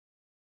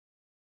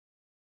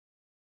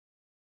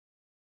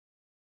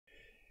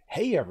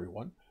Hey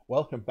everyone,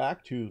 welcome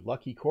back to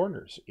Lucky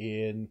Corners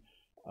in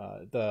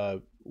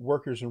the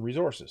Workers and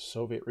Resources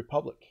Soviet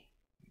Republic.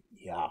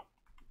 Yeah,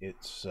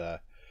 it's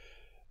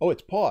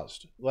it's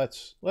paused.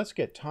 Let's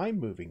get time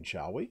moving,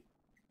 shall we?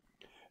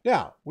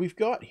 Now we've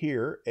got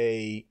here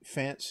a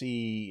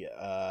fancy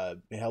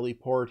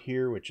heliport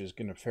here, which is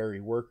going to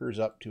ferry workers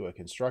up to a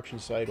construction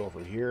site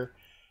over here.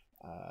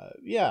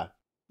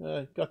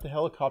 Got the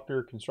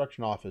helicopter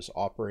construction office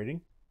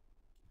operating.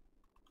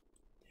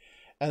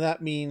 And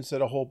that means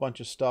that a whole bunch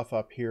of stuff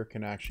up here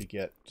can actually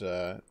get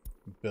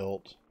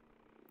built.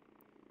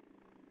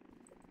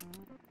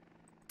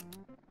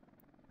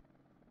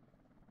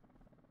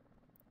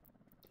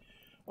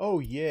 Oh,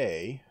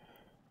 yay.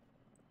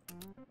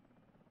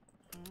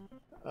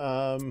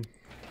 Um,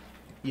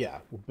 yeah,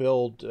 we'll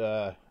build...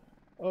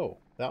 oh,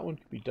 that one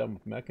could be done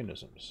with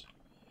mechanisms.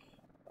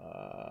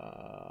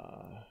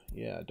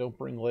 Yeah, don't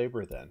bring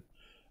labor then.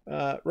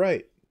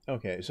 Right.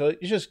 Okay, so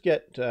you just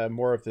get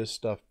more of this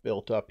stuff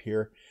built up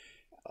here.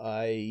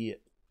 What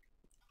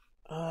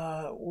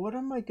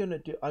am I gonna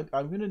do?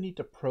 I'm gonna need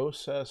to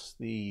process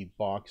the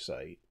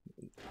bauxite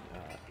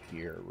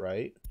here,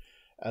 right?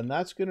 And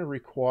that's gonna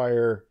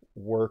require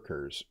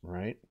workers,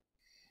 right?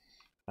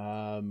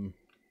 Um,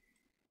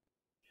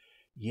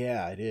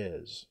 yeah, it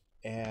is.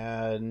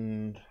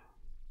 And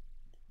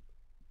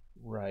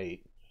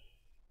right.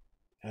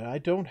 And I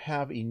don't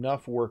have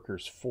enough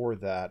workers for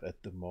that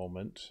at the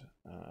moment,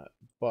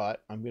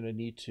 but I'm going to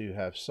need to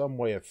have some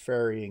way of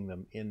ferrying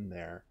them in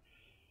there.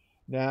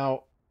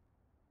 Now,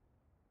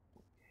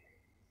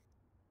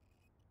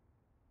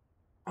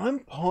 I'm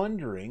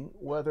pondering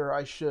whether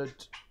I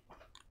should,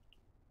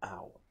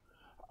 ow,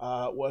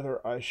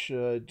 whether I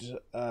should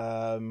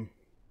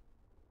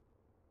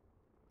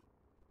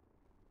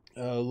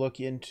look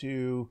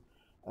into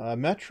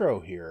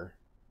metro here.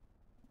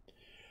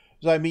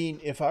 So, I mean,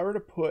 if I were to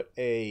put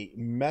a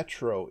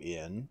metro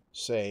in,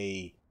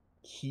 say,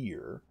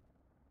 here,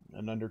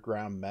 an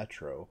underground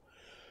metro,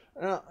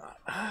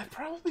 I'm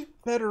probably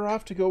better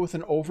off to go with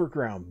an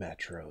overground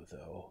metro,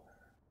 though.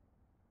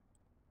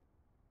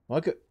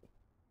 Well,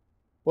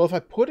 well, if I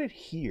put it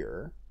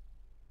here,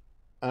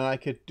 and I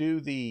could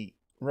do the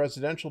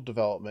residential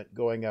development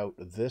going out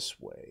this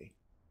way.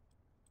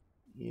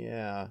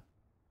 Yeah.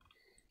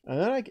 And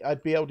then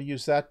I'd be able to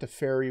use that to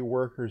ferry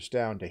workers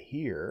down to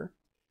here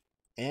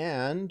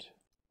and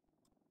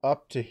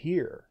up to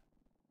here.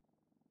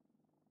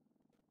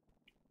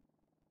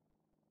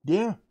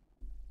 Yeah.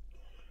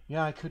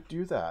 Yeah, I could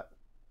do that.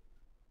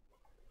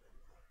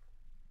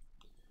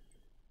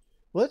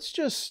 Let's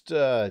just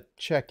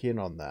check in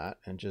on that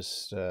and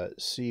just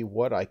see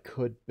what I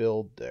could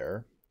build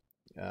there.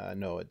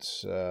 No,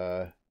 it's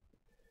no,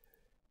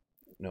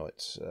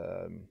 it's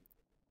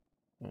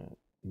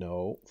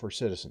no for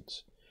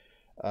citizens.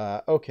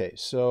 Okay,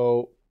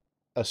 so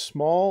a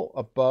small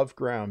above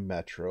ground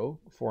metro,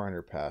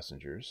 400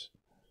 passengers.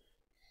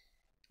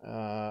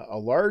 A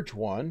large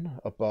one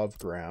above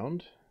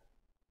ground.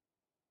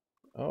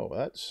 Oh,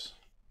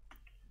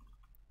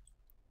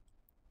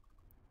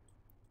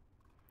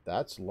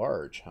 that's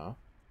large, huh?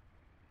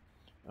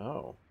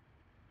 Oh,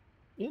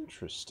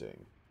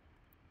 interesting.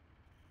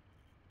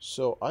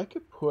 So I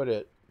could put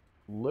it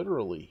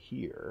literally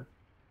here.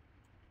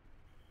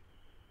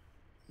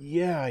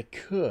 Yeah, I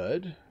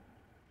could.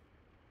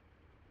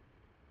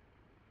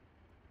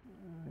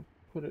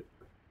 Put it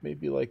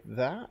maybe like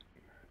that.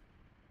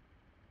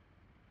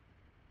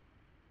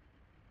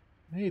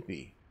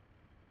 Maybe.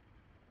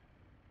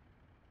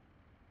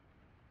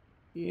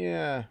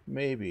 Yeah,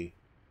 maybe.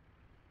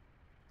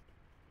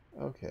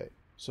 Okay.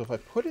 So if I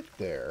put it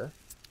there,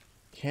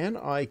 can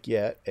I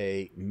get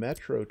a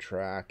metro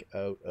track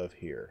out of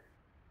here?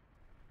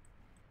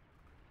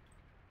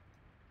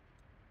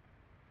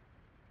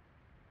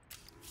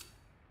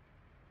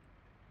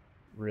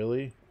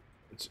 Really?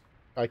 It's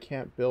I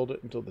can't build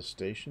it until the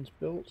station's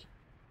built?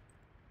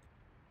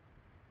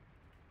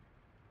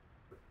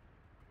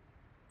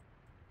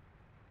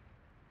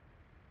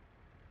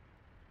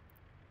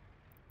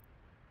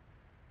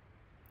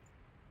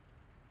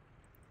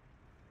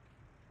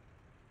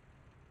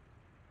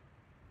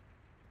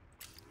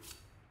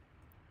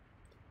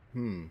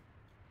 Hmm.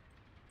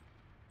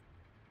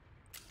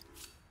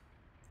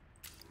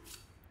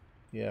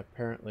 Yeah,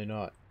 apparently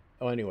not.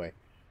 Oh, anyway.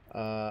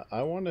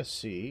 I want to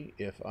see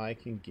if I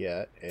can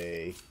get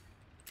a...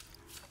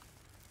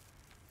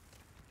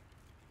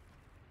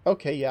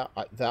 Okay, yeah,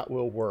 that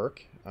will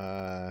work.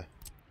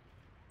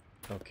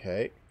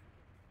 Okay.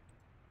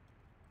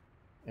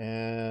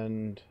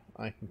 And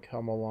I can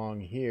come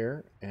along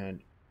here and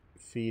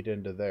feed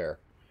into there.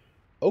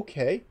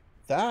 Okay,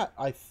 that,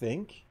 I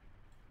think,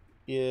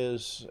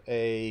 is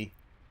a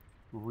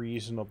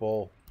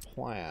reasonable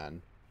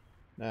plan.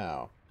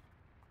 Now,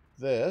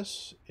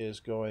 this is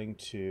going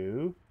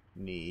to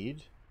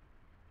need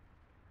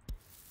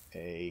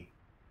a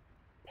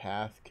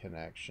path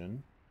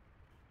connection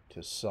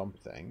to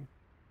something.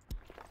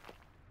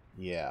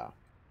 Yeah.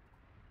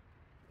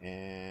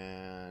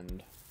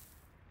 And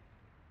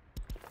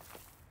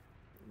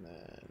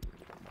then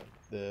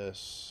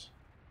this.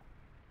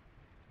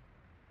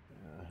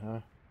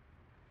 And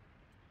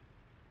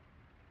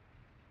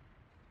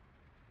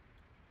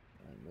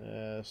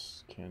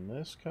this, can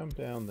this come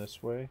down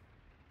this way?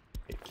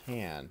 It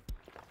can.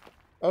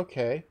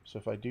 Okay, so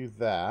if I do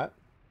that,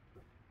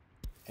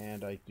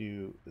 and I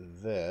do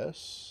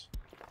this,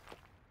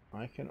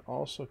 I can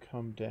also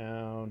come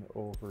down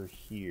over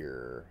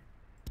here.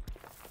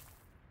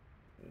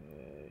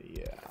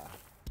 Yeah.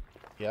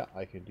 Yeah,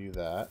 I can do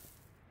that.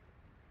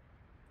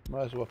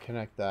 Might as well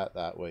connect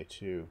that way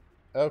too.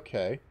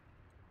 Okay.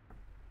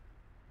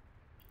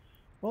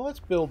 Well, let's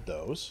build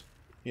those.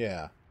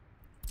 Yeah.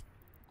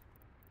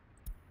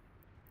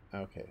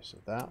 Okay, so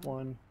that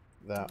one,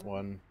 that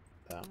one,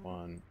 that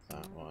one,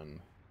 that one,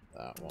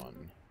 that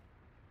one,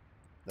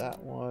 that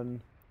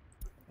one,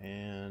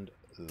 and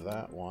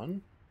that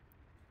one.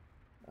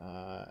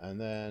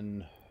 And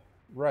then,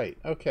 right,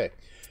 okay.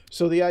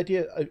 So the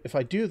idea, if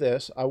I do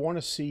this, I want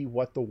to see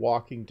what the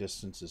walking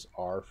distances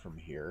are from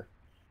here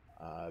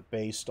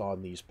based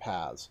on these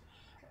paths.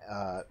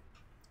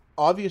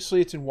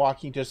 Obviously, it's in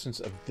walking distance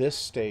of this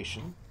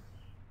station,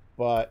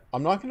 but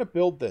I'm not going to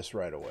build this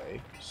right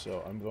away.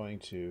 So I'm going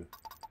to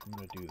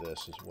do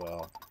this as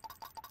well.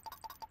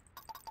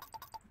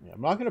 Yeah,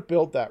 I'm not going to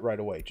build that right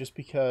away just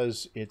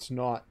because it's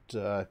not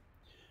going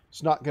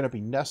to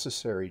be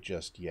necessary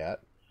just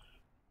yet.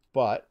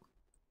 But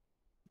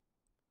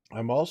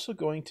I'm also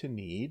going to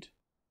need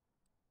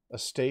a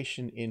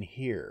station in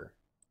here,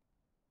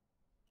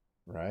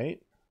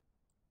 right?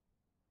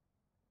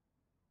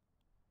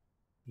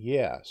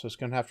 Yeah, so it's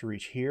going to have to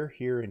reach here,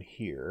 here, and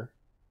here.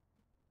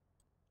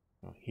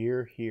 Oh,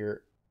 here,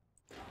 here.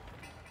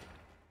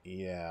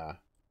 Yeah.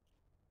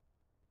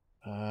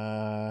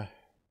 Where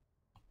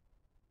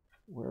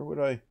would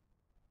I...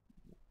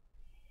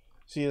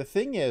 See, the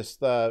thing is,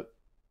 the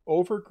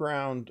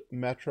overground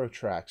metro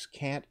tracks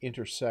can't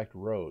intersect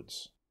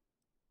roads.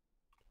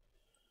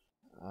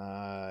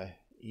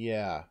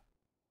 Yeah.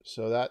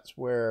 So that's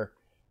where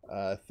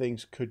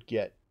things could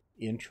get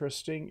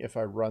interesting if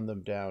I run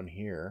them down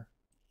here.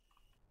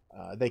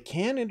 They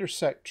can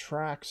intersect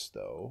tracks,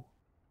 though.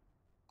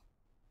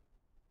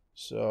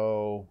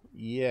 So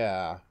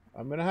yeah,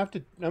 I'm gonna have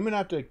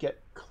to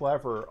get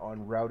clever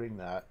on routing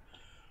that.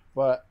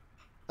 But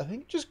I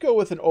think just go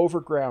with an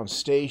overground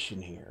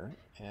station here,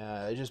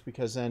 just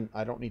because then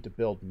I don't need to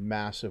build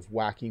massive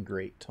whacking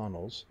great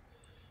tunnels.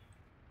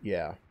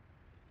 Yeah.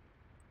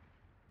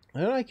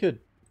 And then I could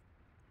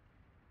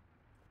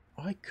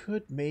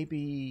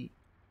maybe...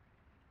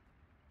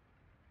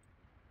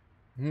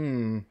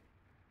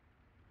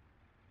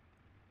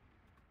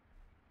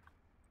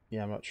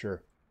 Yeah, I'm not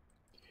sure.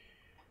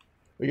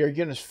 You're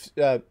going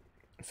to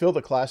fill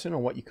the class in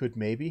on what you could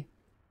maybe?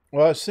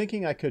 Well, I was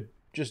thinking I could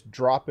just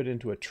drop it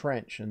into a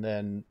trench and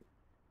then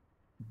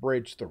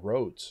bridge the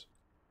roads.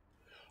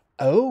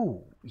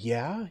 Oh,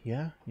 yeah,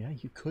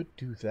 you could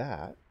do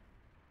that.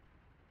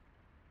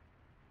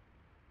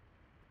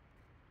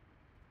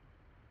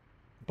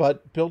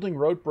 But building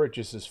road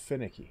bridges is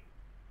finicky.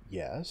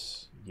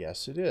 Yes,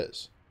 yes it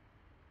is.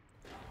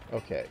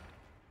 Okay,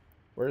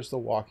 where's the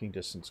walking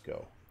distance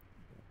go?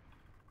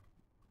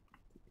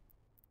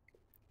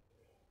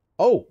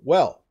 Oh,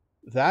 well,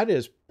 that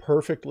is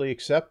perfectly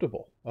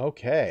acceptable.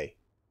 Okay.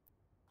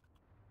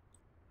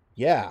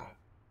 Yeah.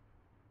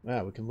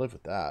 Yeah, we can live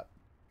with that.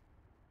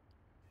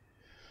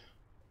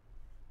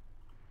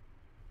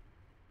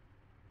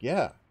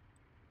 Yeah.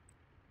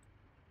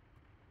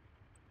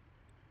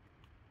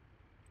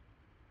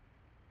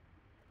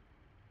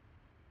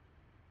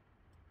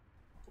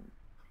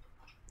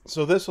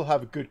 So this will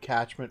have a good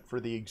catchment for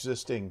the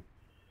existing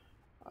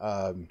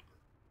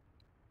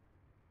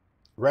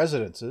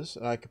residences,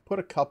 and I could put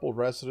a couple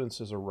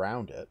residences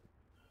around it.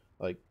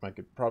 Like, I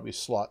could probably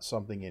slot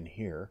something in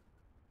here.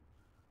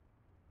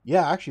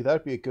 Yeah, actually,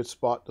 that'd be a good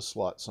spot to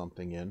slot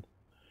something in.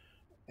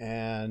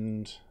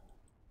 And,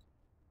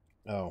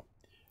 oh,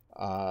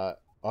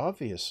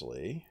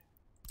 obviously,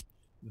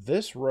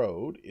 this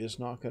road is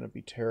not going to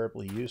be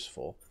terribly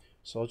useful,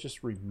 so I'll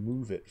just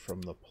remove it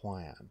from the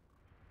plan.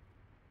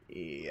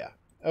 Yeah,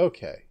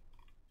 okay.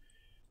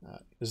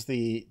 Is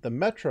the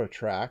metro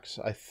tracks,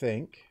 I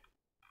think,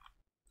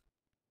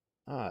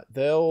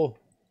 they'll...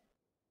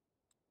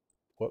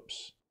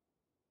 Whoops.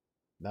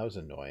 That was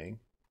annoying.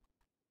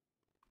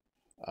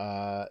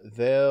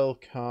 They'll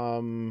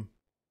come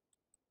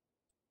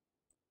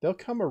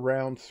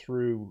around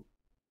through...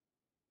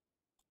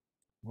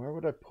 Where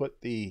would I put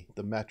the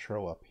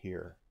metro up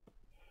here?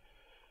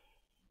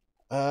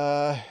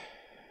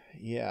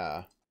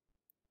 Yeah.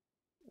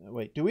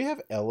 Wait, do we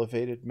have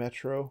elevated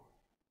metro?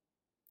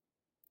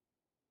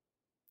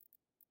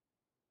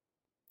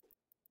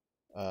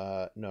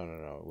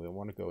 No. We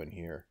want to go in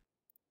here.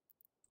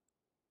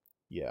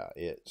 Yeah,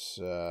 it's,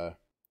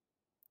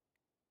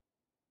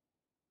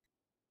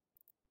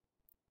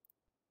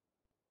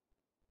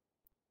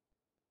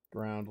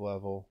 ground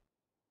level.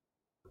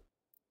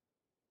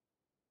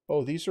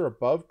 Oh, these are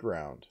above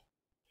ground.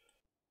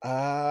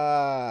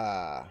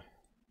 Ah.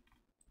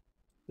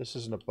 This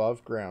is an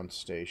above ground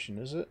station,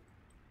 is it?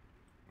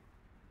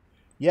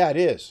 Yeah, it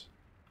is.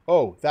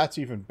 Oh, that's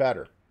even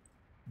better.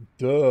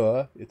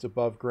 Duh, it's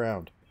above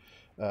ground.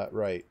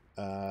 Right.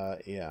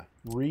 Yeah.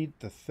 Read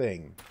the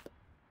thing.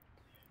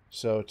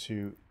 So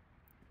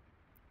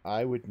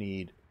I would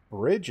need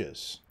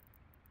bridges.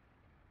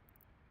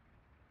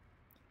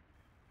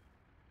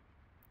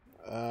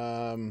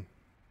 Um,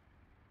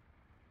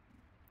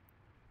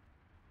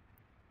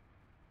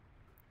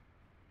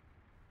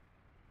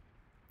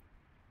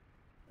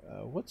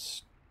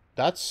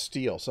 that's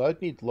steel. So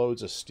I'd need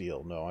loads of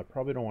steel. No, I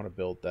probably don't want to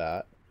build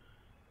that.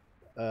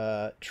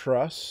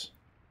 Truss.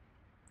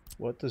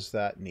 What does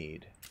that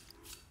need?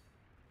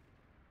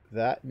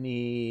 That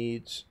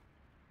needs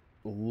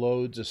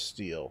loads of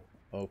steel.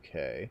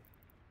 Okay.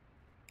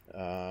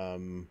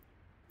 And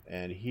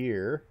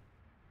here,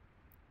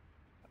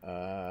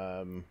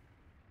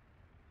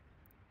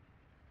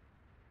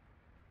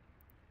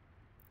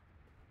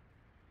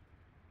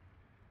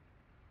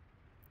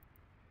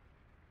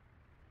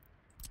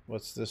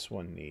 what's this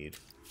one need?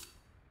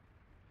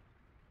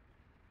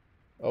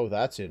 Oh,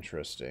 that's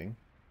interesting.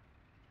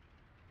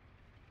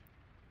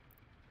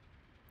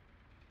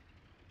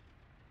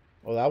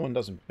 Oh, that one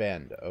doesn't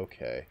bend.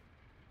 Okay.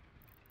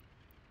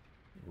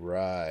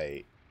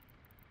 Right.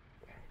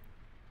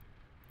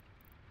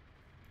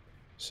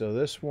 So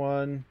this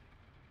one...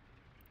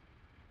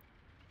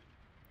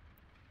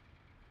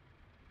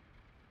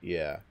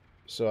 Yeah.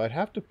 So I'd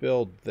have to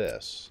build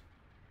this.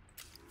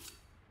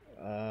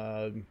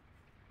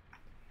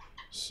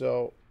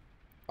 So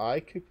I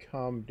could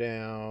come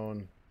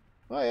down...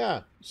 Oh,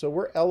 yeah. So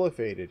we're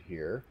elevated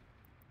here.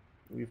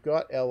 We've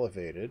got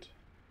elevated.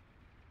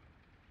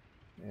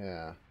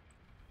 Yeah.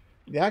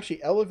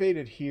 Actually,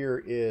 elevated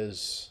here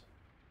is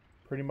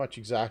pretty much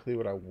exactly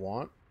what I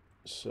want.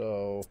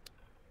 So,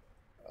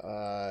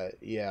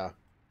 yeah.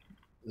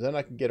 Then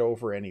I can get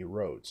over any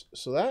roads.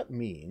 So that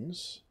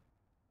means...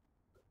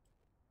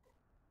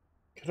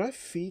 Could I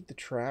feed the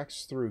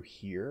tracks through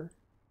here?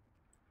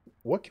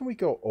 What can we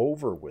go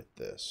over with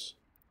this?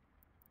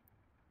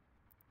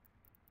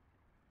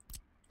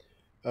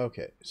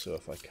 Okay, so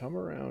if I come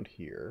around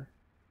here...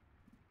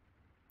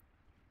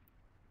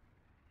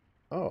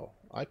 Oh,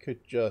 I could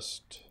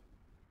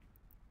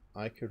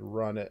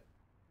run it...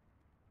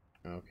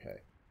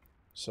 Okay.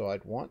 So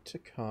I'd want to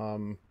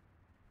come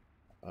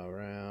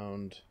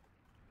around...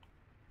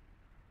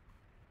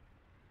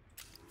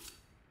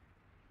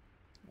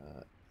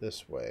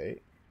 this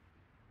way.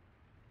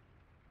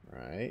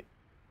 Right.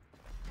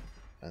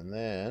 And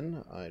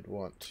then I'd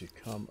want to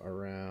come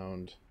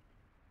around...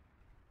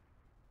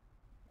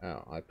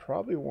 Oh, I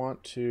probably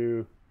want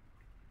to...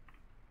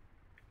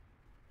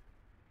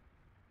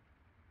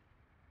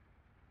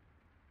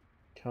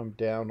 come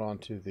down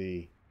onto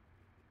the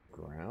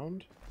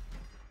ground.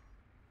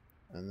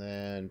 And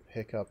then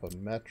pick up a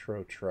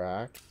metro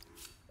track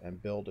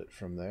and build it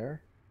from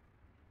there.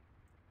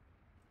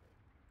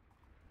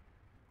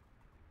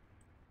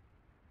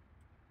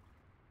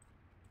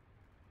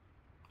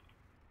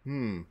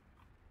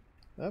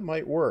 That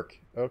might work.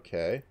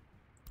 Okay.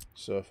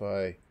 So if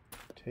I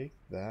take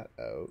that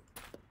out,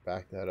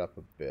 back that up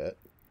a bit.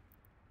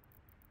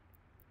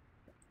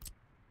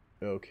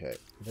 Okay.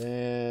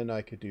 Then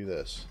I could do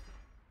this.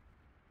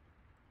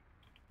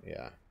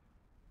 Yeah.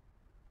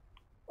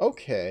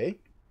 Okay.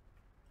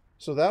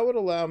 So that would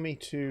allow me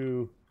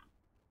to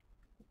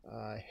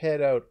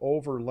head out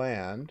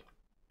overland.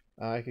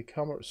 I could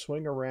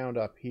swing around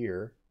up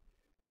here.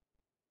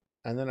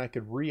 And then I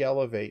could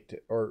re-elevate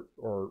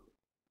or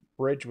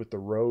bridge with the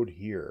road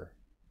here.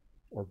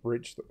 Or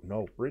bridge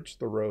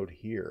the road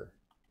here.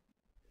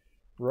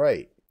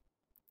 Right.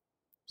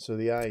 So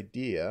the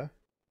idea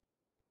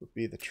would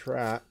be the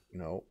track.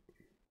 No.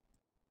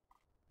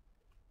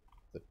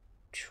 The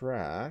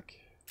track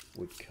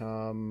would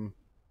come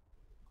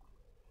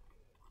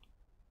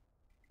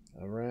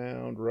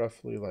around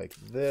roughly like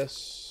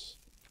this.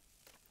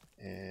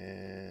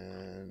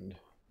 And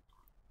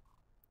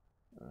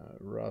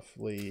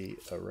roughly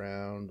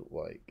around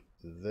like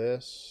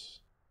this.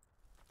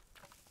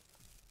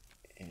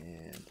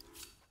 And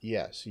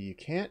yeah, so you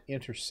can't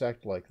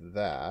intersect like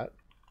that,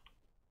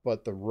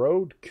 but the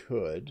road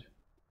could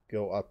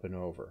go up and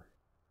over.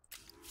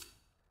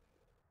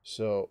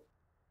 So,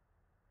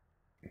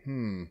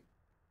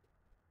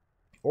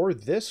 or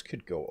this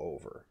could go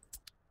over.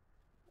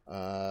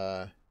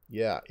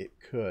 Yeah, it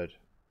could.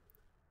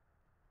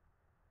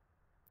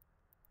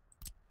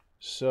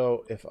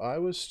 So if I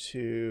was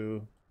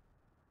to...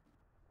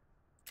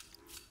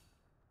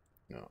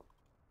 No.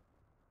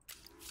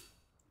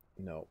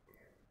 No.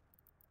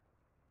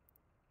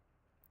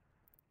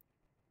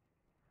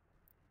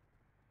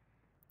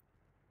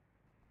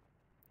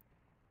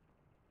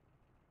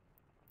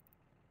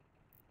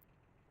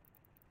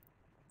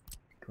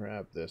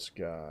 Grab this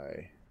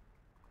guy.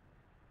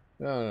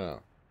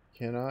 No.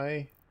 Can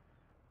I?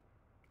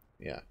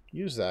 Yeah,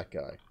 use that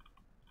guy.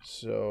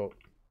 So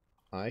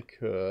I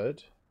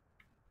could...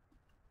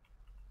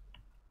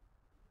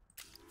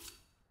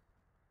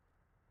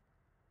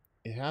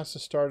 It has to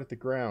start at the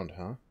ground,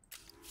 huh?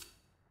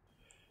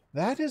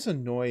 That is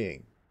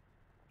annoying.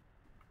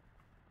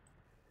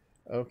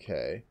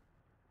 Okay.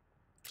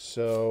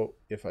 So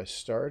if I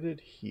started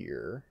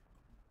here,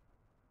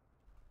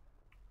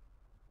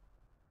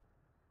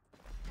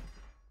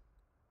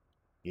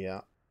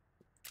 yeah,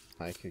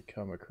 I could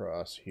come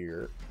across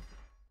here,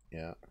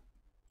 yeah,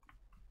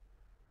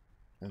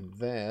 and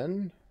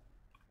then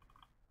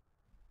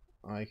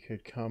I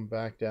could come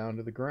back down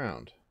to the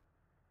ground.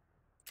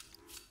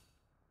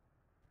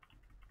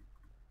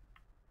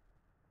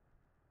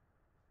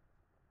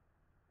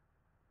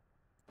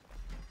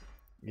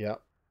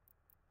 Yep.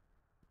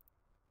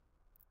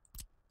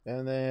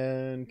 And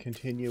then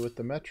continue with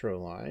the metro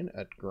line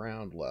at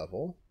ground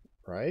level,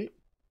 right?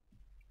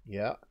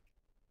 Yeah.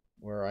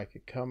 Where I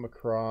could come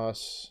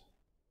across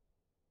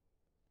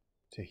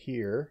to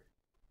here.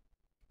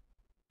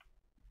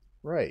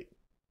 Right.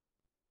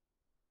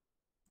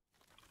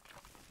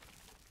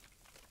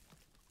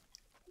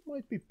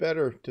 Might be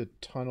better to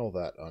tunnel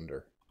that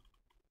under.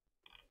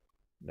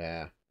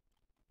 Nah.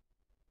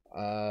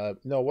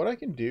 No, what I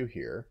can do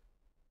here,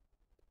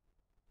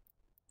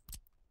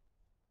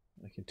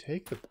 I can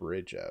take the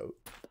bridge out.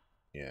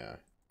 Yeah.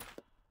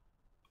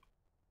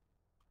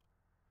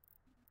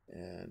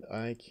 And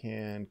I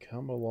can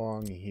come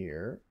along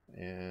here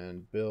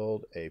and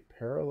build a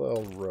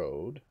parallel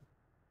road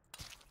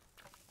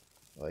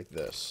like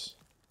this.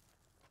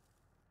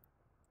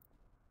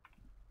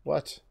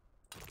 What?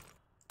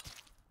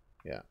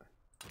 Yeah.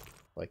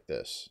 Like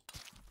this.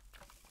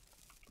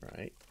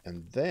 Right.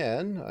 And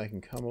then I can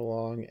come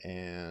along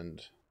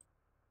and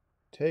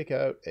take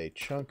out a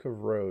chunk of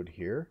road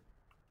here.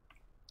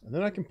 And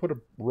then I can put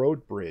a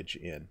road bridge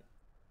in.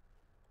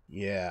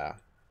 Yeah.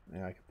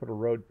 And I can put a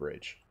road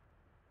bridge.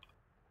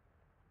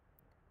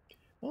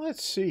 Well,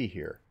 let's see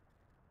here.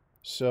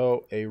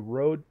 So a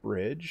road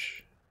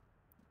bridge.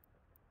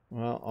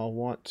 Well, I'll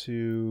want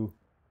to...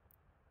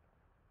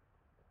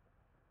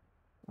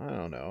 I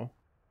don't know.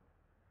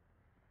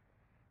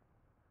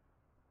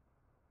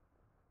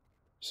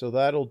 So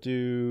that'll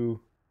do...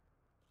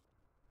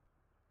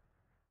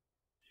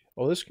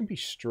 Oh, this can be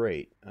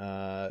straight.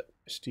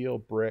 Steel,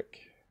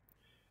 brick.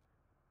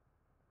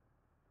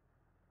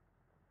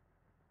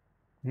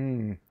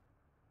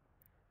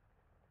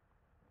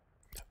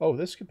 Oh,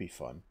 this could be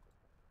fun.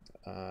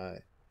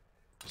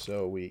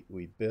 So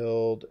we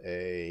build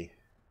a...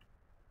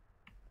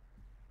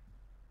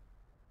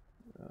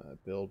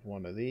 build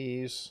one of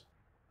these.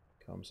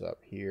 Comes up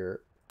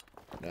here.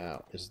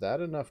 Now, is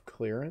that enough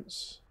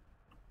clearance?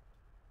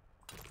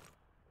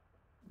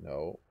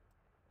 No.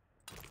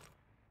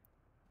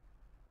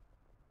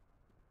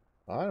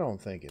 I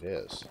don't think it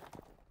is.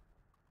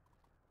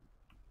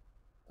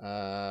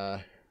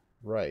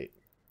 Right.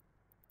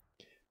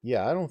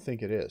 Yeah, I don't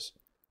think it is.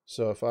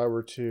 So if I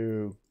were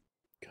to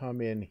come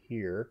in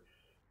here,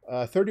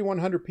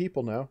 3,100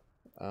 people now.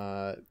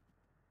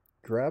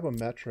 Grab a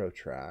metro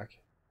track.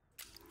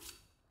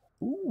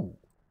 Ooh,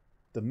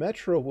 the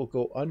metro will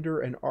go under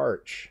an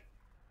arch.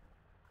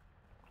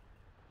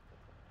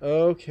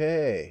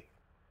 Okay.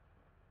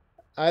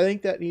 I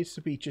think that needs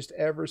to be just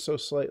ever so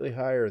slightly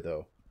higher,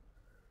 though.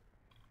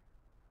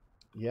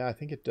 Yeah, I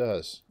think it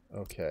does.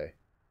 Okay.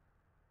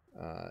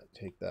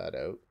 Take that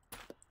out.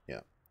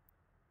 Yeah.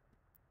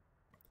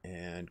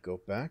 And go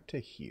back to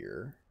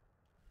here.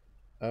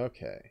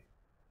 Okay.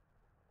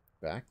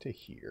 Back to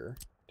here.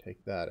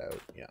 Take that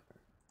out. Yeah.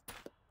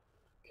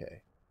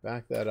 Okay.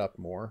 Back that up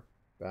more.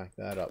 Back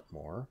that up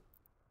more.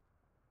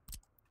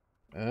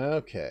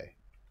 Okay.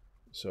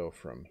 So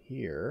from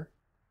here...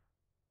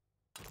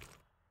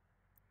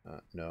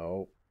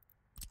 no.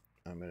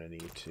 I'm going to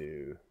need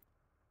to...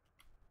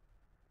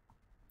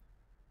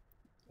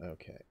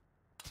 Okay.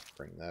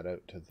 Bring that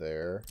out to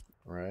there.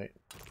 Right.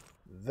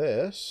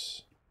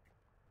 This...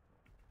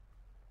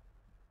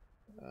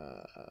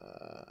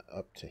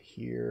 up to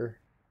here.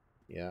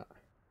 Yeah.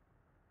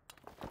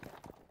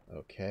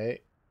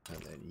 Okay.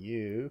 And then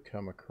you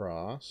come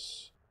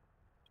across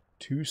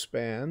 2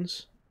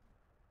 spans.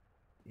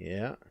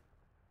 Yeah.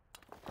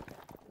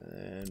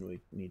 And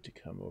we need to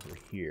come over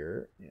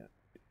here. Yeah.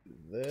 Do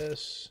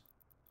this.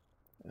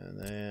 And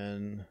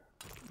then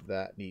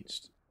that needs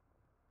to...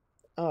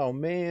 Oh,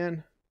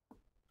 man.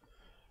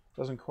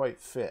 Doesn't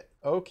quite fit.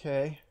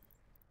 Okay.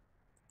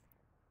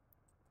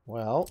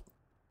 Well,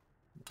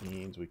 it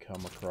means we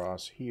come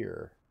across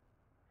here.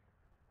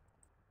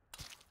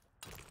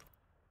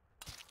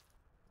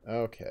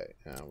 Okay,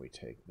 now we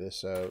take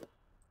this out.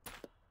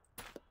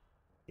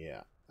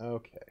 Yeah,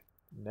 okay.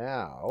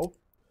 Now,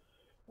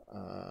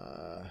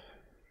 from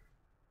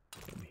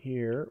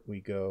here we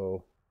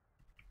go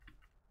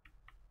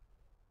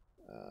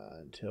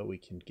until we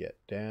can get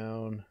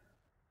down.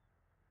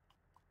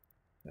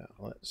 Now,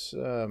 let's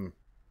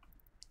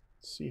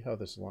see how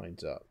this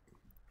lines up.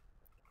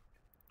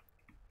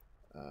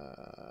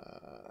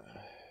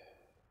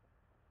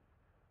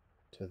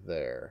 To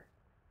there.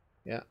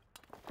 Yeah,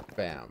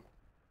 bam.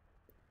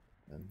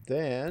 And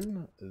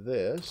then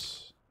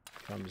this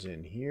comes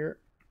in here.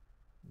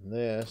 And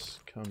this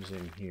comes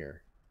in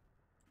here.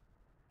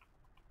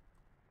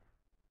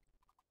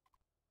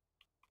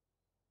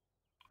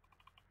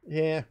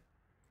 Yeah,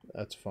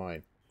 that's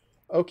fine.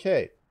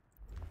 Okay.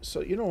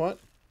 So you know what?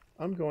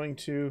 I'm going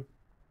to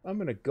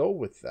go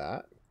with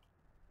that.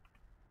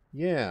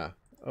 Yeah.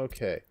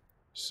 Okay.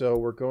 So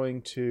we're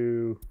going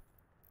to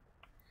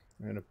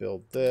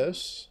build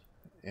this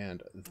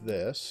and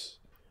this.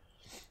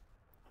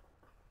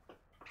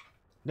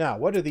 Now,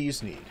 what do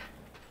these need?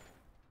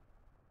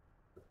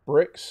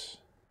 Bricks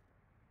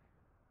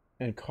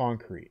and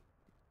concrete.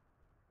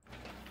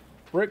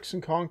 Bricks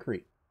and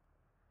concrete.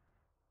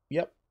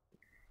 Yep.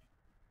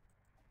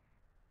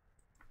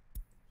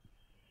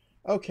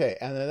 Okay,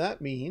 and then that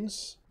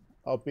means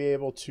I'll be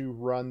able to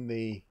run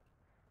the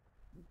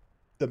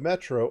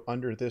metro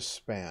under this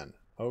span.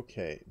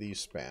 Okay, these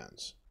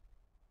spans.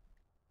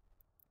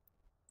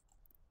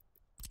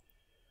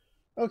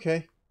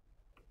 Okay.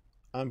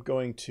 I'm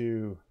going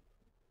to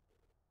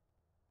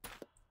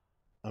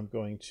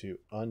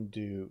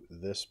undo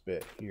this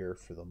bit here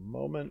for the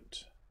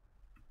moment.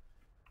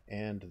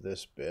 And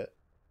this bit.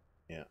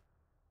 Yeah.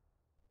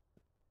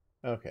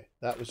 Okay,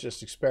 that was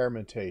just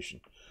experimentation.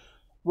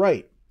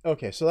 Right.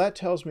 Okay, so that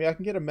tells me I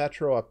can get a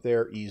metro up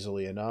there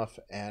easily enough,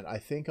 and I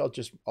think I'll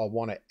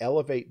want to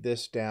elevate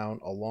this down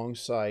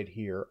alongside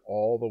here,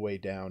 all the way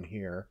down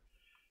here,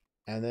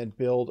 and then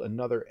build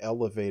another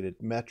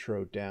elevated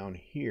metro down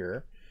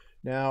here.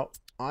 Now,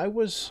 I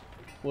was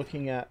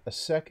looking at a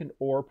second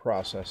ore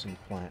processing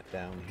plant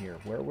down here.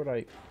 Where would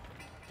I...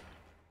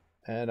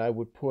 And I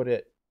would put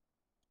it...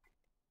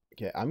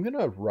 Okay, I'm going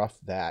to rough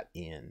that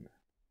in.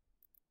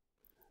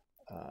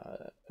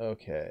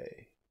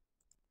 Okay.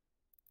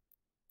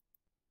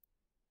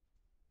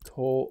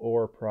 Coal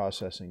ore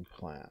processing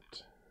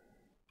plant.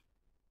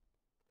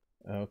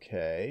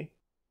 Okay.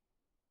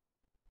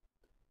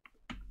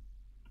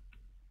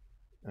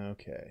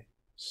 Okay.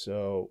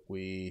 So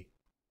we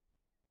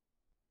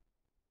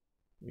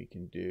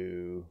can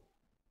do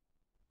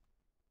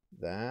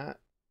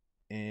that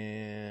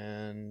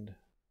and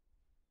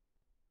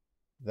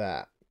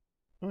that.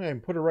 Okay, I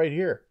can put it right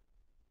here.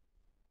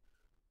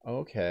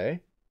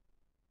 Okay.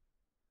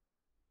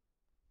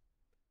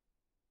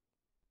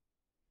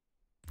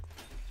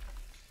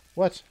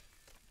 What?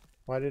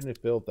 Why didn't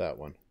it build that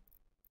one?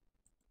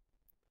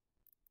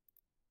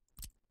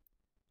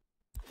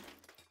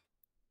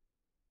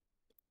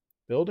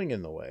 Building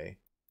in the way?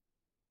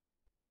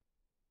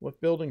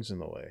 What building's in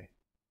the way?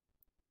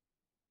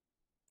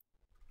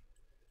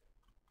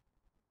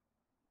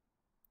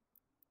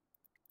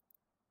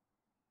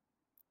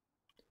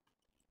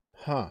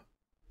 Huh.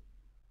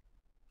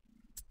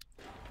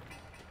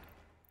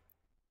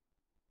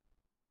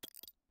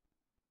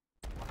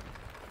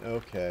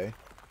 Okay.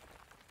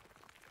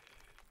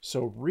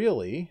 So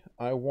really,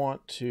 I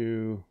need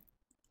to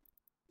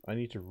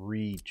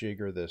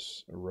rejigger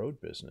this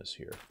road business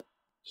here.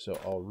 So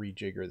I'll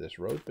rejigger this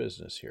road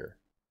business here.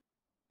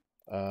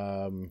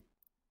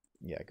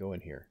 Yeah, go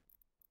in here.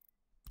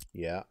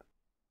 Yeah.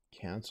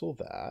 Cancel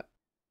that.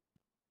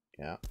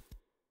 Yeah.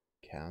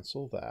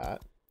 Cancel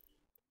that.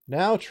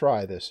 Now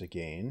try this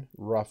again.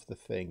 Rough the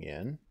thing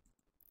in.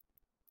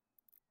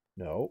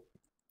 No.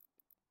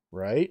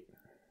 Right?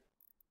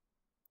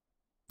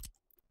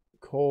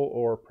 Coal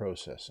ore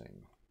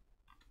processing.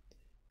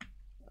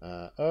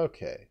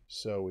 Okay,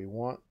 so we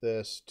want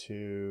this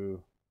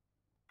to...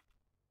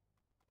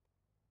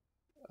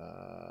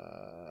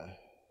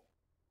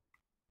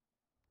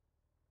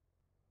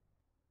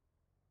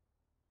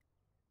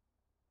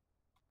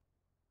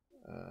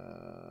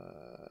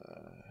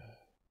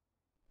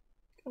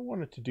 I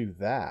want it to do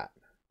that.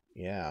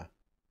 Yeah.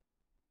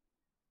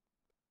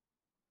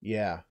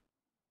 Yeah.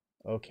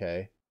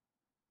 Okay.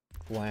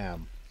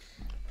 Blam.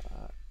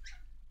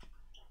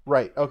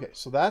 Right. Okay.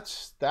 So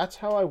that's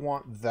how I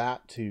want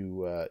that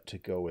to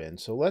go in.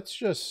 So let's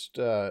just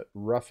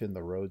rough in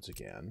the roads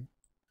again.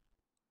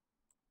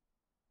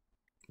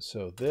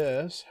 So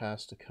this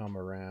has to come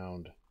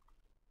around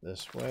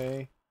this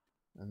way,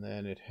 and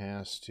then it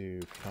has to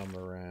come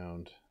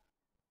around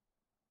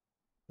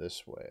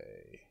this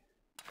way.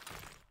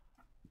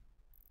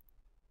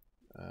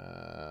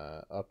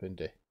 Up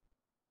into...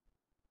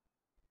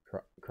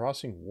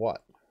 crossing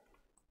what?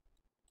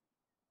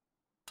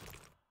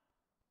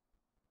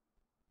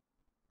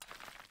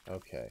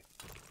 Okay.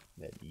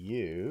 Then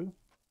you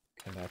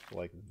connect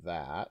like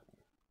that.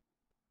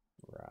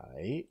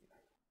 Right.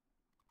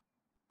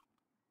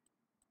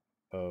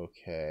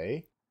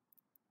 Okay.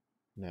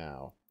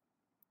 Now,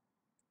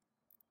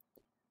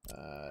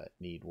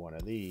 need one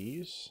of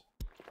these.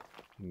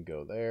 You can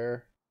go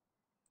there.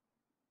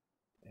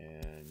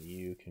 And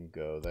you can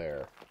go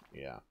there.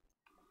 Yeah.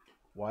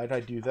 Why did I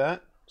do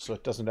that? So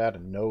it doesn't add a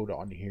node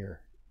on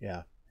here.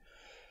 Yeah.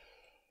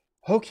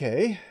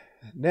 Okay.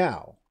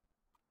 Now,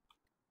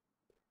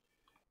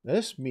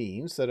 this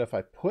means that if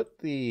I could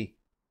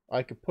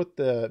put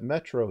the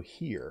metro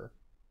here.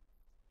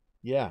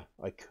 Yeah,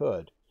 I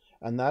could.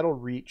 And that'll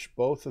reach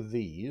both of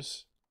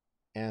these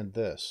and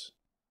this.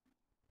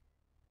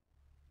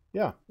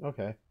 Yeah,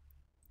 okay.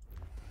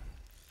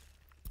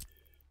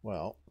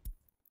 Well,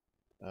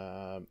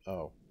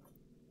 oh.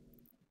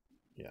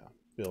 Yeah,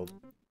 build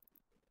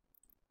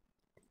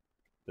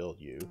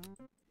you,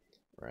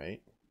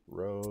 right?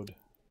 Road,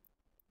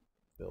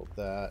 Build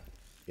that.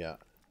 Yeah.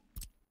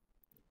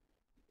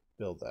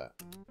 Build that.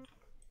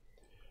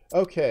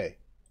 Okay.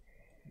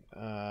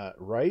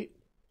 Right.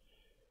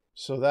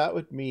 So that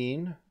would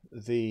mean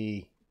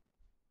the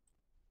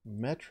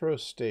metro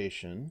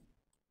station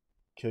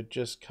could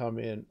just come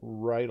in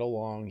right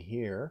along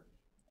here.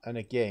 And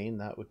again,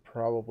 that would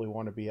probably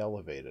want to be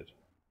elevated.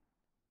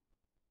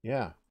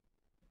 Yeah.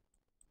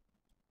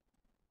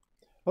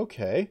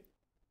 Okay.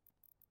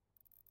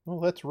 Well,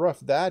 let's rough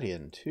that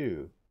in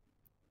too.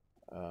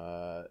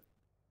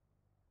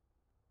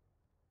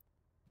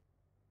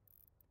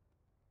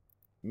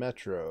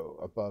 Metro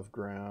above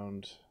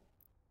ground.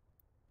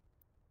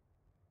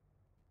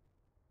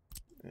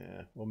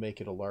 Yeah, we'll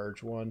make it a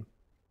large one.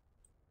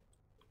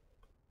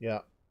 Yeah.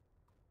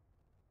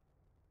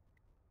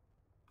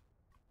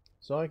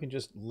 So I can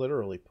just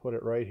literally put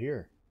it right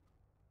here.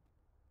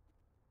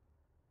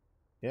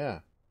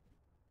 Yeah.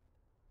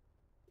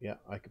 Yeah,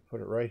 I could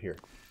put it right here.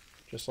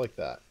 Just like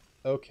that.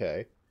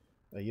 Okay.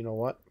 You know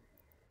what?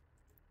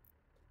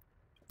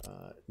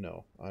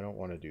 No, I don't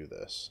want to do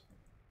this.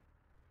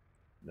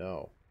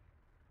 No.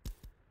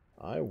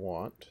 I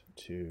want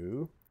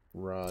to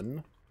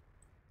run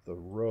the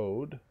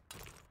road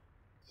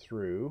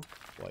through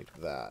like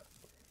that.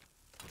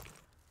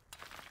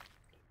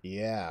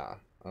 Yeah.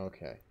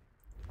 Okay.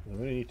 I'm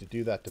going to need to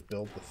do that to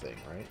build the thing,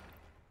 right?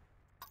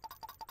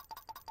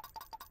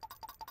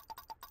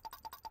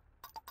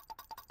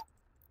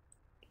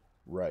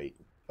 Right.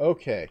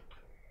 Okay.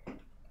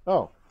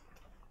 Oh.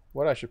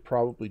 What I should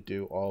probably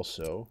do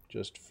also,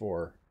 just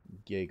for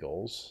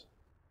giggles,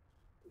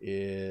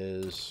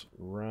 is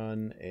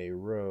run a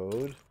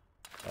road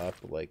up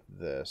like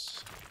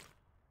this.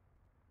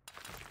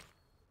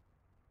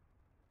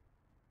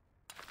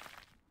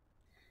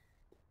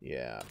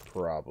 Yeah,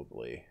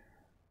 probably.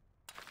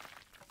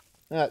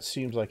 That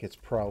seems like it's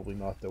probably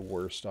not the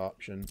worst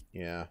option.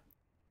 Yeah.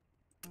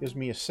 Gives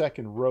me a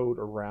second road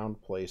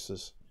around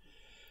places.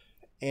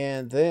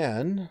 And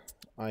then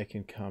I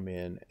can come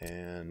in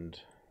and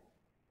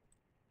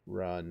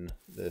run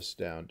this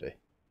down to...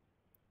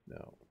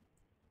 No.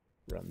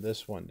 Run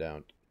this one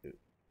down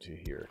to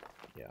here.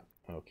 Yeah,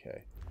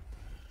 okay.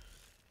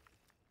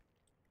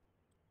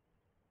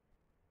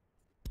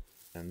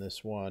 And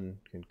this one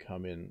can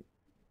come in.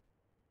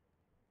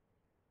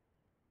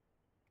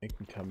 It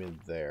can come in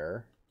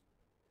there.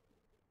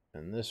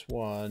 And this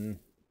one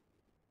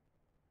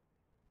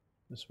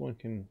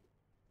can...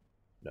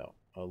 No,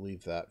 I'll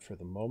leave that for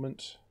the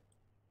moment.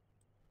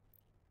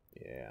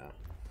 Yeah.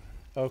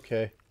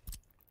 Okay.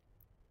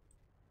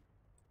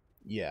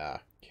 Yeah,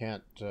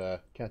 can't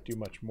do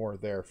much more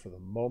there for the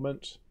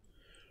moment.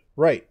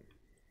 Right.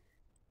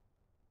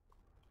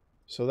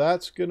 So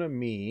that's gonna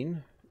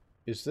mean,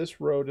 is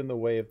this road in the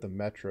way of the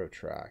metro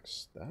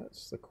tracks?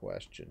 That's the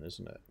question,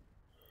 isn't it?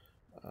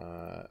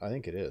 I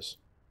think it is.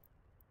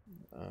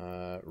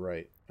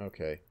 Right.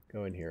 Okay.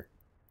 Go in here.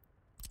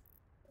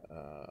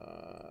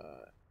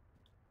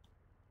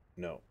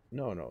 No.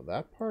 No, no.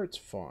 That part's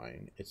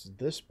fine. It's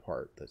this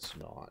part that's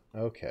not.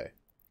 Okay.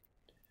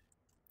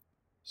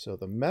 So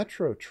the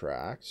metro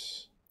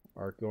tracks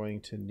are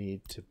going to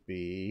need to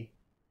be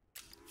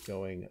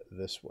going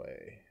this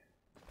way.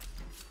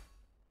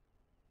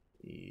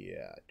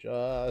 Yeah,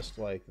 just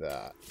like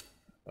that.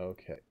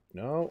 Okay.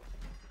 No.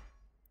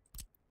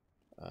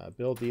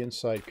 Build the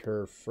inside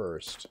curve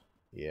first.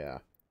 Yeah.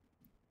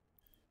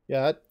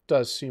 Yeah, that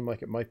does seem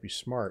like it might be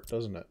smart,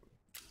 doesn't it?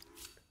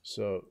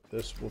 So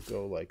this will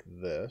go like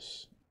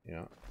this.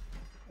 Yeah.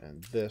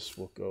 And this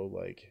will go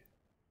like...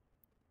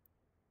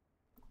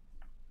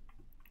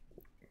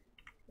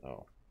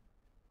 Oh.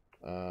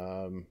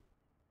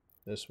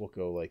 This will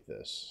go like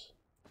this.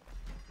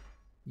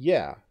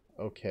 Yeah.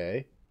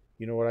 Okay.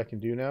 You know what I can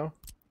do now?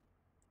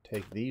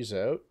 Take these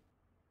out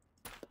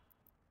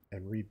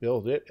and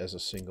rebuild it as a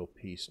single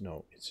piece.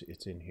 No,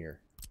 it's in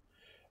here.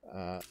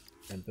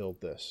 And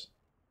build this.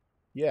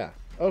 Yeah.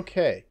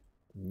 Okay.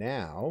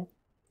 Now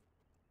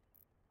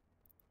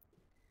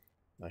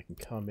I can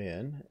come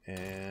in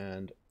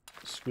and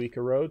squeak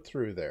a road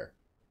through there.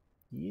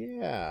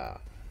 Yeah.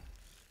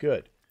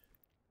 Good.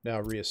 Now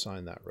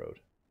reassign that road.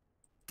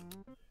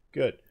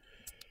 Good.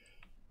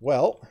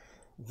 Well,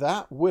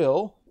 that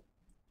will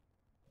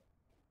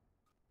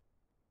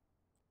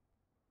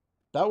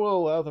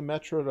allow the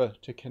metro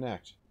to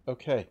connect.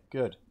 Okay,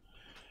 good.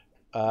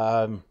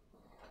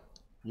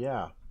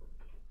 Yeah,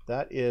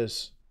 that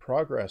is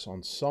progress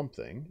on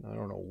something. I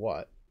don't know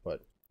what,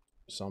 but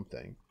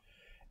something.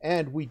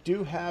 And we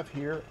do have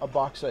here a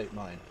bauxite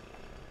mine.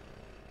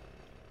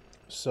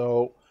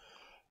 So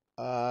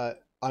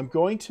I'm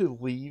going to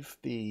leave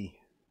the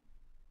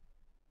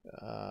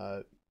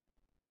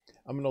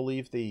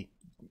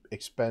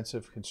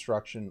expensive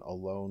construction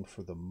alone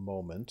for the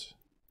moment.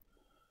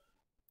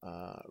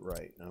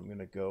 Right, I'm going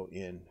to go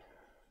in.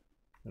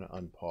 I'm going to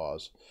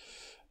unpause.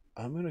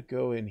 I'm going to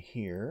go in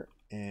here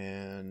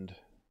and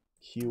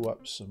queue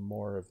up some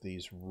more of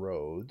these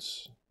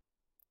roads.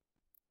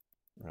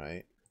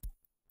 Right.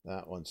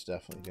 That one's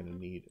definitely going to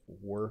need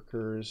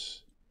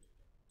workers.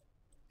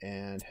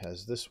 And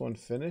has this one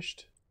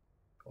finished?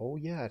 Oh,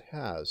 yeah, it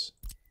has.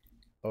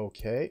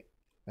 Okay.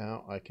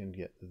 Now I can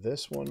get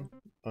this one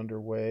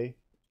underway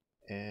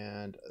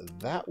and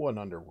that one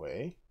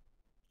underway.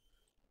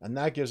 And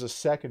that gives a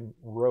second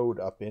road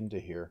up into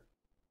here.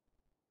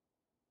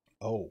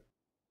 Oh.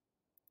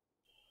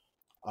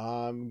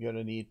 I'm going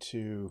to need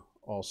to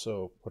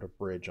also put a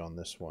bridge on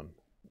this one.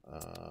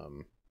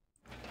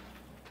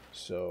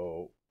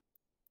 So,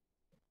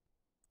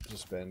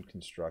 suspend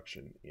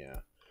construction.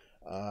 Yeah.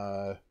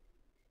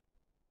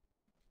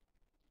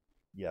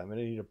 Yeah, I'm going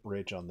to need a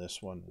bridge on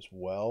this one as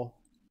well.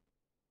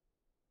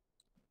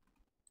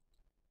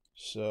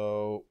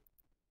 So,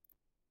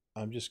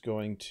 I'm just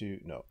going to,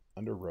 no,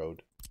 under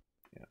road.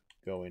 Yeah,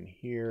 go in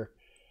here.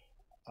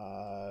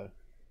 I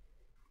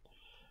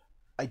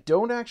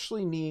don't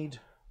actually need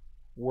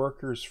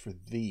workers for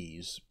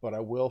these, but I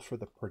will for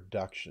the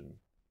production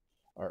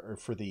or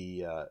for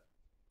the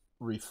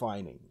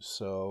refining.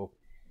 So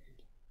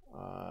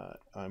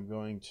I'm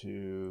going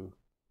to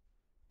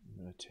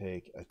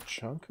take a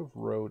chunk of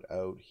road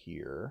out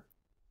here.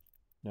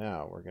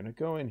 Now we're going to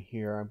go in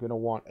here. I'm going to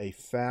want a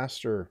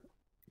faster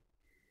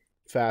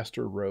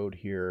road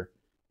here.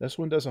 This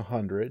one does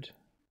 100.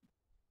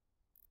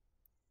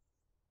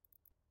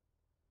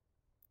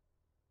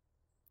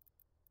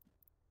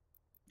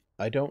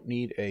 I don't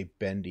need a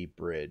bendy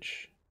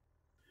bridge.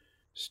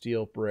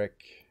 Steel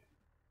brick,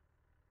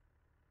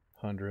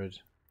 100.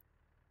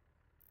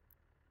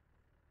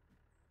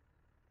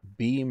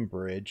 Beam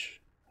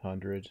bridge,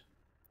 100.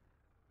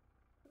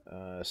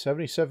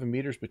 77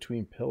 meters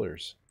between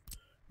pillars.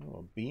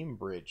 Oh, beam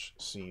bridge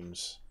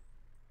seems...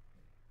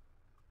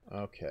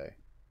 Okay.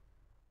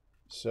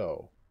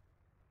 So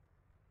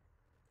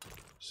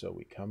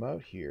we come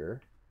out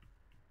here.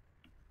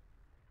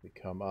 We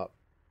come up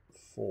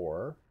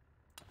 4.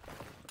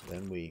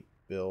 Then we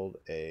build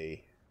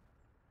a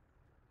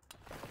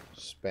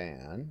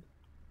span.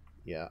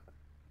 Yeah.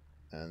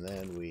 And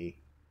then we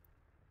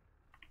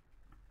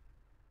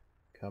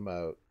come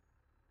out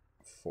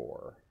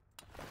 4.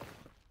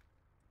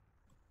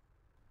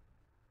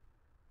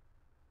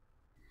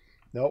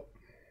 Nope.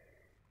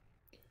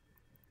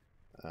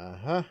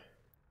 Uh-huh.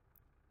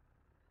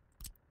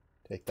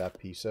 Take that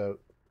piece out.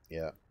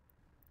 Yeah.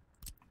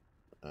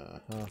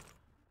 Uh-huh.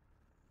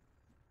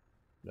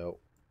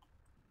 Nope.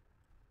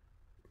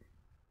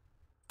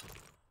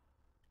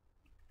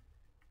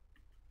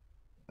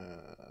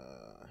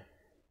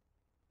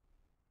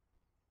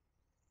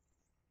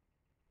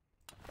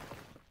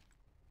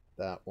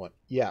 That one.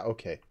 Yeah,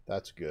 okay.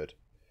 That's good.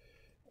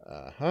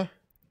 Uh-huh.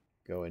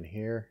 Go in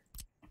here.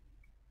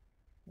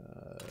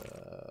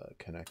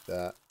 Connect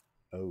that.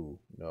 Oh,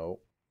 no.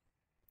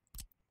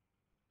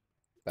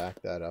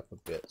 Back that up a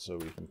bit so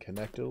we can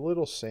connect it a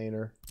little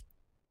saner.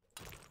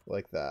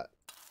 Like that.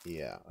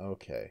 Yeah,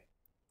 okay.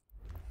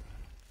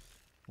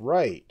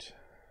 Right.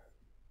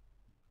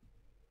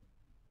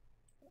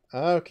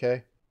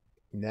 Okay.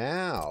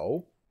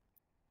 Now,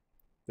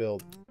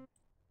 build...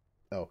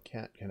 Oh,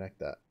 can't connect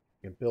that.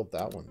 You can build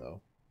that one,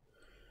 though.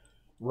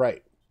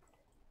 Right.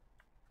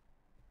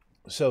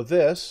 So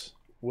this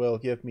will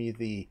give me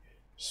the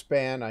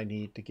span I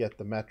need to get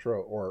the metro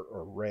or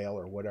rail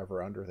or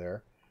whatever under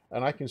there.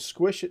 And I can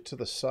squish it to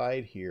the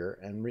side here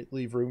and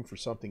leave room for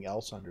something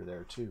else under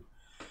there, too.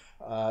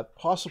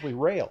 Possibly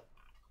rail.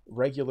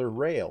 Regular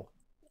rail,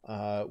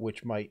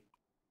 which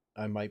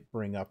I might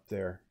bring up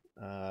there.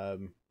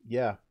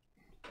 Yeah.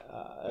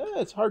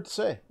 It's hard to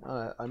say.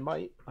 I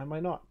might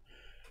not.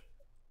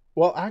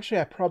 Well, actually,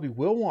 I probably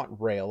will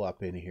want rail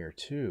up in here,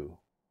 too.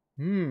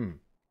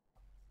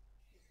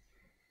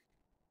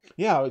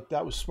 Yeah,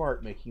 that was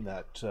smart making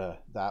that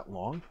that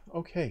long.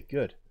 Okay,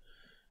 good.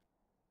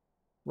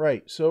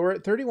 Right, so we're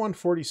at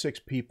 3146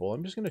 people.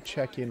 I'm just going to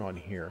check in on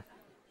here.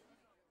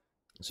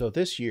 So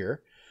this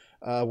year,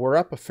 we're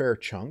up a fair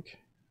chunk,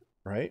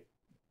 right?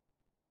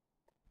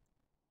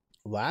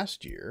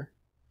 Last year,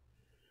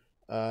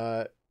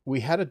 we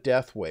had a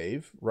death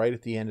wave right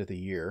at the end of the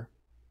year.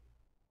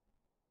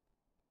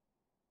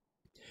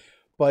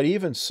 But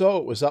even so,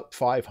 it was up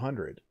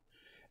 500.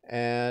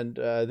 And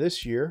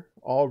this year,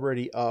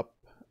 already up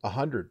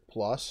 100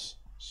 plus.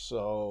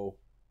 So,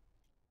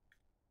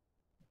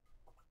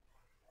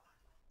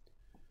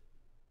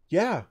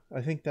 yeah,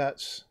 I think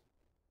that's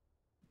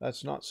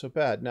not so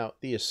bad. Now,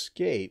 the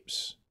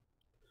escapes,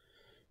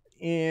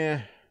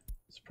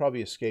 it's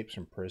probably escapes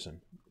from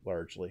prison,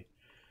 largely,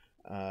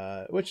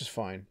 which is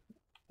fine.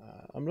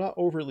 I'm not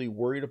overly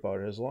worried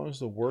about it as long as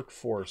the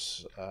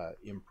workforce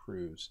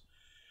improves.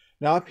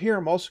 Now up here,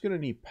 I'm also going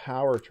to need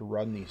power to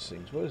run these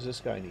things. What does this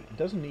guy need? It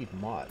doesn't need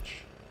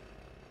much.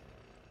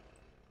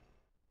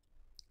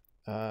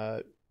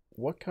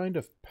 What kind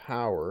of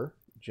power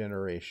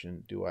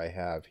generation do I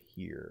have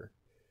here?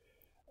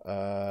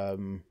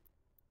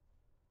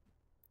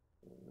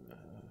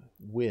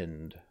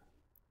 Wind.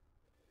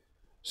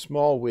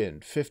 Small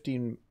wind,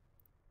 15...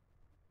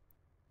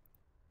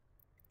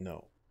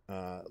 No.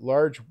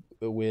 Large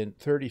wind,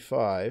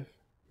 35.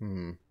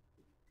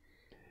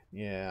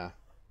 Yeah.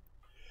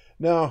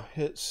 No,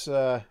 it's...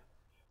 do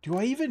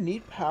I even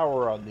need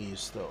power on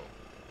these, though?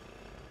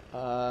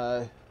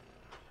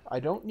 I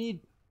don't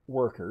need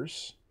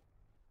workers,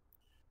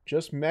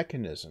 just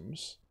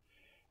mechanisms.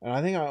 And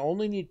I think I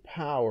only need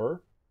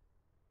power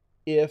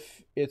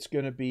if it's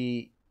going to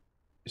be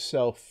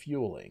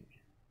self-fueling.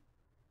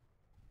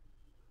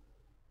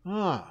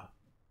 Ah.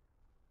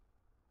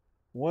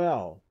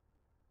 Well,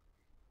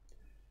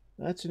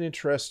 that's an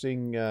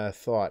interesting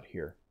thought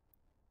here.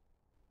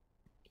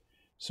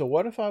 So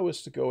what if I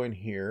was to go in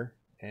here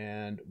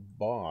and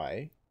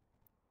buy...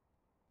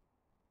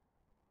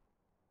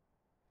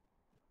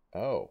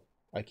 Oh,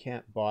 I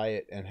can't buy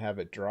it and have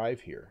it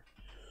drive here.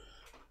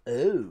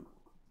 Oh,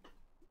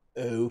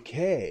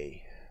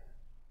 okay.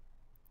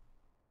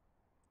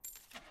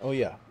 Oh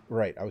yeah,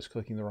 right. I was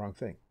clicking the wrong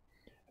thing.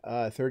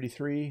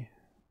 33.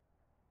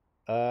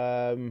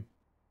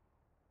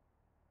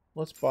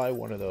 Let's buy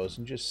one of those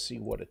and just see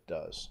what it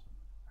does.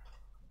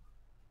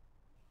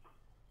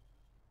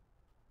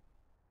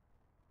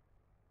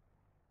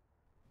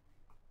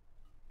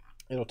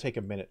 It'll take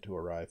a minute to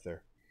arrive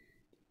there.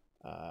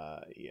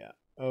 Yeah.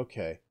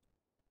 Okay.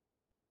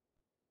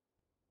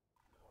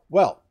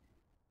 Well,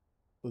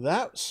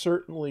 that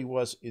certainly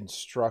was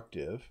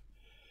instructive.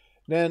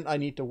 Then I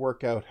need to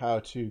work out how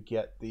to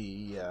get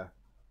the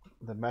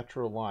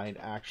metro line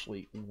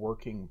actually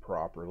working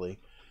properly.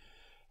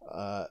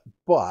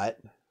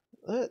 But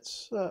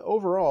let's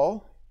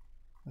overall,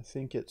 I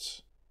think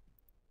it's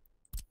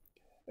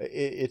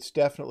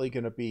definitely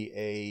going to be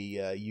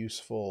a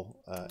useful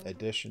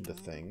addition to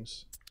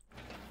things.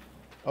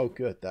 Oh,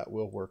 good. That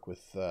will work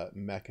with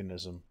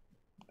mechanism.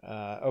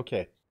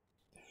 Okay.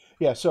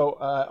 Yeah, so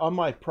on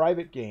my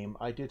private game,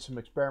 I did some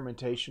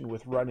experimentation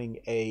with running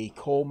a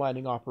coal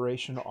mining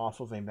operation off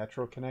of a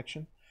metro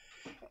connection,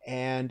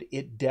 and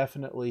it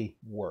definitely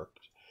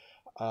worked.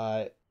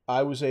 I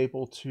was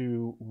able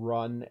to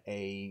run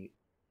a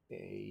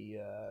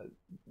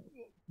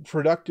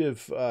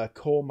productive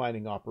coal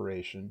mining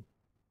operation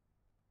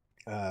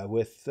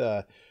with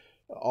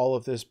all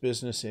of this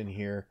business in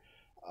here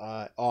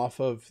off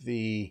of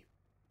the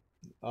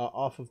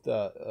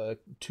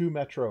two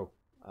metro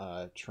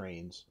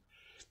trains,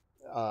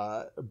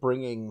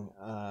 bringing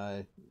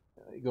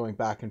going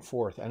back and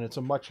forth, and it's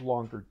a much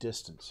longer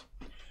distance.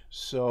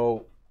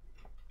 So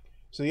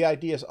the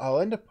idea is I'll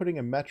end up putting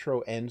a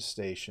metro end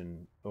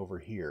station over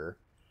here,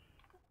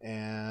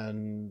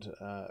 and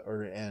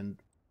or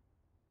end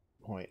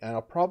point, and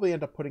I'll probably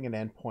end up putting an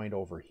end point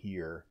over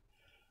here,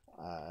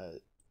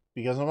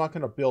 because I'm not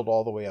going to build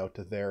all the way out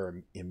to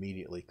there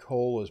immediately.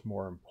 Coal is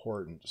more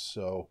important,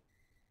 so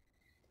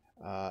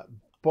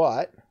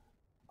but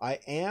I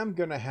am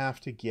going to have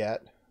to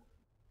get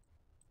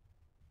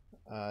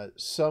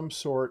some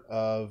sort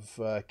of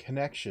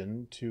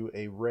connection to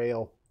a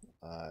rail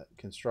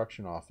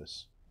construction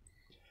office.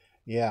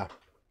 Yeah.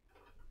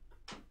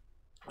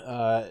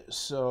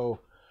 So,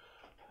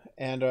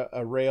 and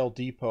a rail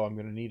depot. I'm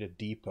going to need a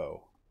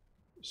depot.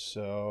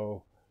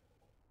 So,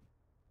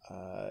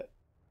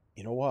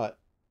 you know what?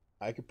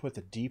 I could put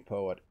the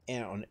depot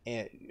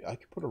I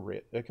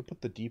could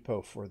put the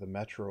depot for the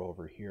metro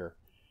over here.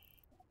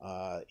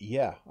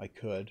 Yeah, I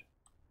could.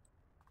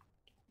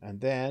 And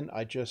then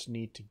I just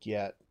need to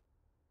get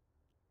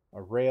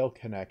a rail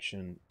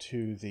connection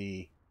to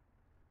the...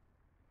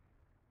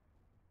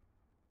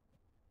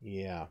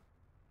 Yeah.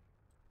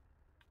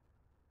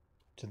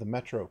 To the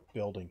metro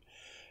building.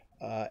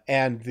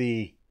 And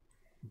the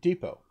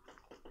depot.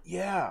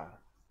 Yeah.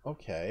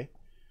 Okay.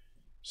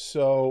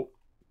 So,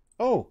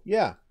 oh,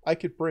 yeah. I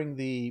could bring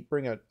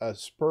a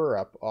spur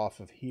up off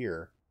of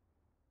here.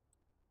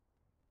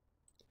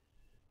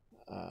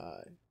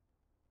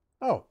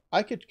 Oh,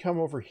 I could come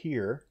over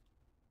here.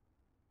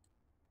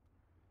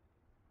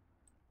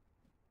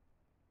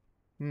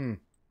 Yeah,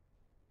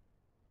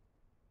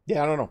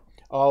 I don't know.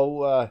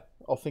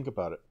 I'll think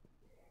about it.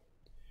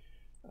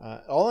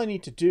 All I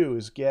need to do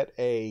is get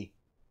a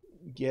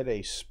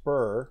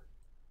spur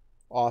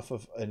off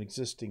of an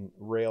existing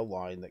rail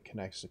line that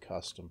connects to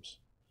customs.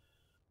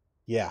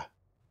 Yeah.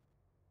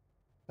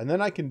 And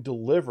then I can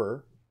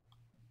deliver.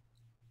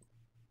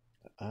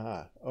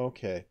 Ah,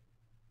 okay.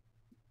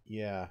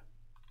 Yeah.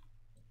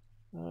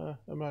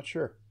 I'm not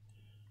sure.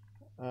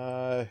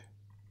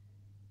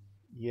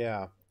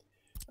 Yeah.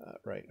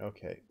 Right,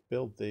 okay.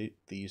 Build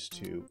these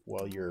two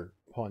while you're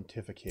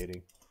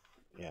pontificating.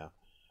 Yeah.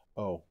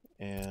 Oh,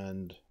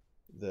 and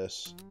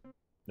this.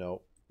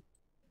 No.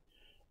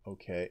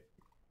 Okay.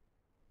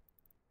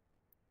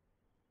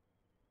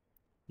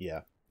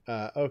 Yeah.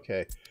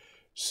 Okay.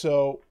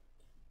 So,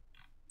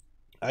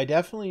 I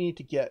definitely need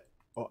to get...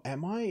 Oh,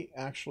 am I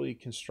actually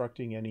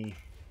constructing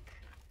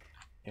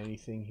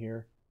anything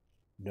here?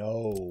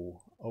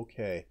 No.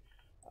 Okay.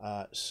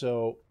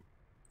 So...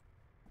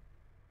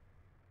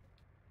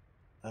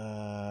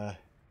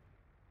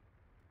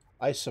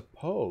 I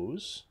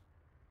suppose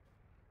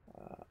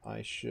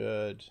I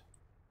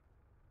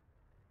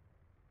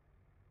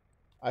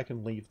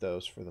can leave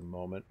those for the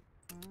moment.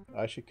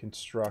 I should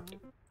construct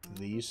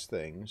these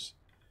things,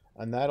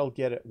 and that'll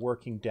get it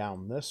working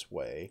down this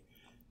way.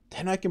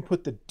 Then I can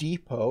put the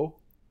depot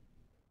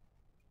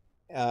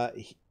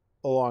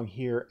along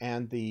here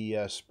and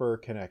the spur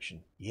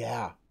connection.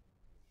 Yeah.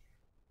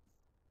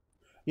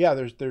 Yeah,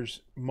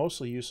 there's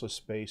mostly useless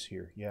space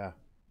here. Yeah.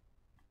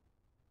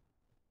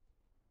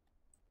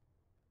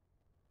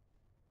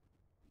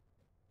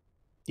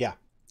 Yeah,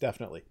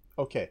 definitely.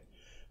 Okay.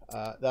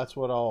 That's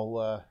what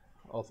I'll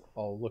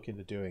look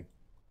into doing.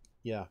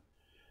 Yeah.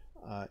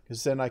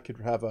 Because then I could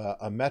have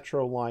a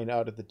metro line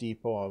out of the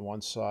depot on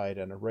one side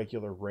and a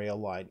regular rail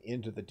line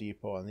into the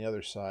depot on the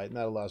other side, and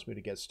that allows me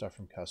to get stuff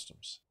from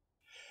customs.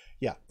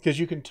 Yeah, because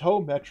you can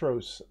tow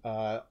metros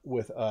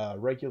with a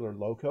regular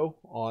loco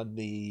on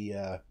the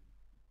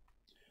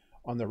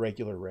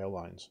regular rail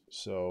lines.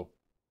 So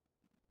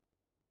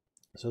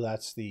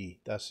that's the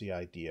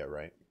idea,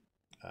 right?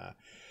 Uh,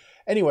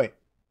 anyway,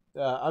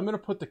 I'm going to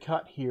put the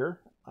cut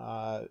here.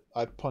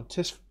 I've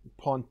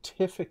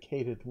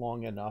pontificated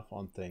long enough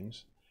on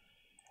things,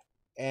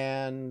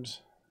 and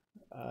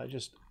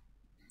just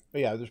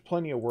yeah, there's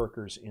plenty of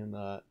workers in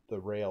the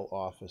rail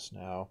office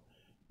now,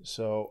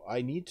 so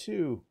I need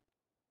to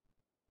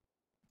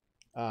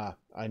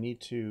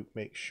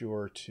make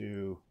sure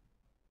to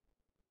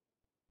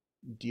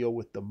deal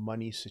with the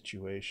money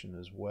situation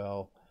as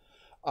well.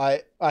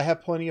 I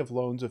have plenty of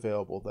loans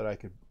available that I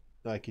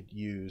could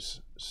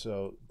use,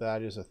 so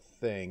that is a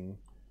thing.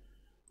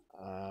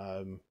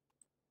 Um,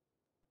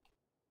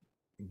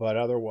 but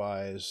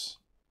otherwise,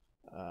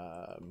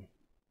 um,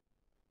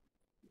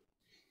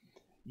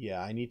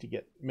 yeah, I need to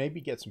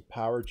get some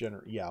power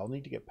gener. Yeah, I'll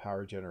need to get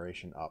power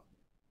generation up.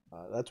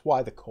 That's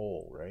why the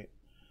coal, right?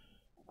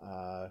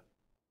 Uh,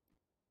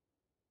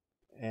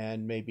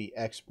 and maybe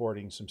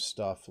exporting some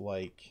stuff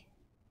like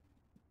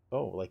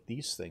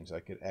these things I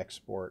could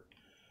export.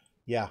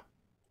 Yeah.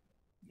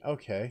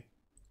 Okay.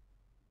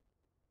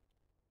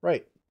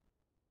 Right.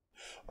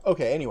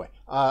 Okay. Anyway,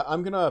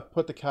 I'm gonna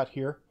put the cut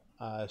here.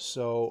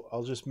 So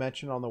I'll just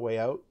mention on the way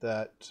out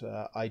that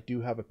I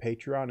do have a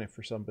Patreon if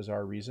for some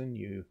bizarre reason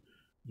you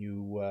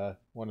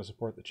want to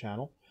support the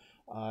channel.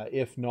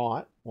 If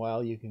not,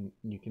 well, you can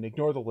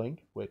ignore the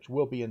link, which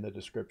will be in the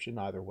description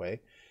either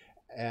way.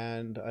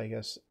 And I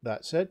guess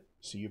that's it.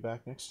 See you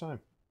back next time.